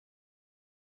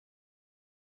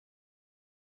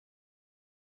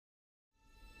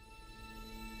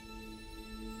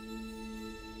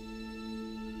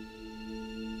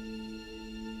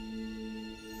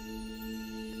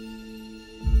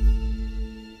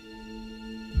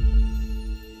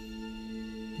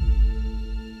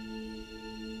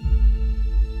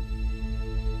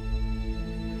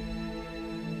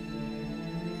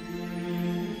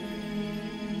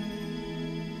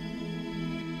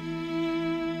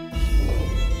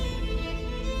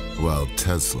While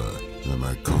Tesla and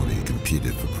Marconi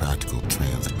competed for practical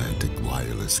transatlantic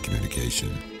wireless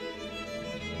communication,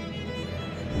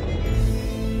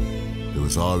 there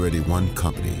was already one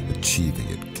company achieving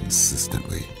it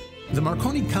consistently. The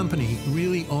Marconi company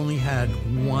really only had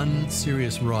one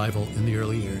serious rival in the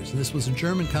early years, and this was a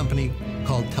German company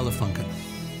called Telefunken.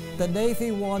 The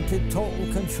Navy wanted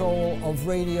total control of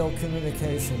radio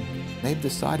communication. They've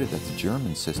decided that the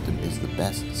German system is the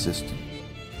best system.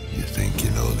 You think you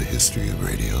know the history of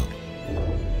radio?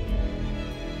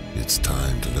 It's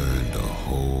time to learn the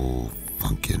whole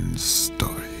funkin'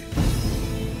 story.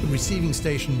 The receiving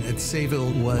station at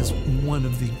Sayville was one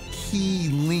of the key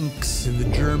links in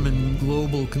the German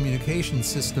global communication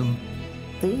system.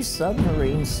 These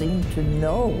submarines seem to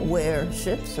know where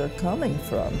ships are coming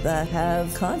from that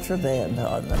have contraband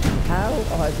on them. How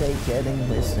are they getting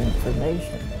this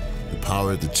information? The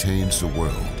power that changed the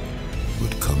world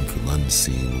would come from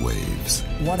unseen waves.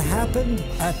 What happened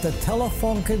at the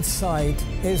Telefunken site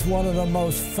is one of the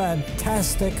most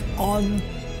fantastic,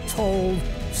 untold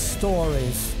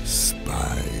stories.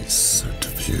 Spies,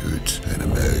 subterfuge, and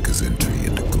America's entry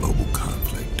into global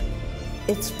conflict.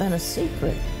 It's been a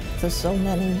secret for so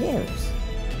many years.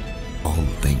 All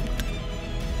linked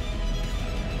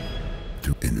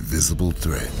through invisible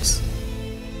threads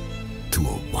to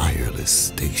a wireless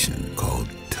station called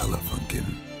Telefunken.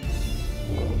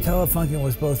 Telefunken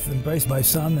was both embraced by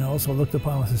some and also looked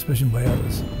upon with suspicion by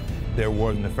others. There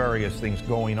were nefarious things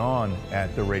going on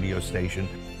at the radio station.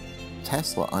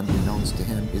 Tesla, unbeknownst to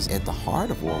him, is at the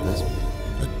heart of all this.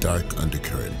 A dark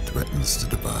undercurrent threatens to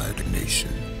divide a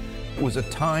nation. It was a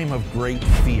time of great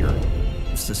fear.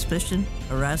 Suspicion,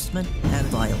 harassment, and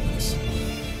violence.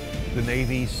 The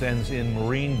Navy sends in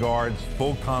Marine Guards,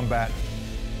 full combat.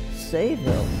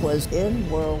 Sayville was in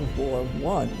World War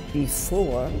I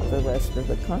before the rest of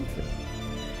the country.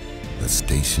 A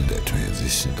station that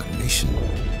transitioned a nation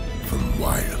from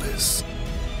wireless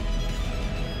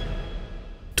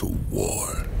to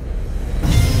war.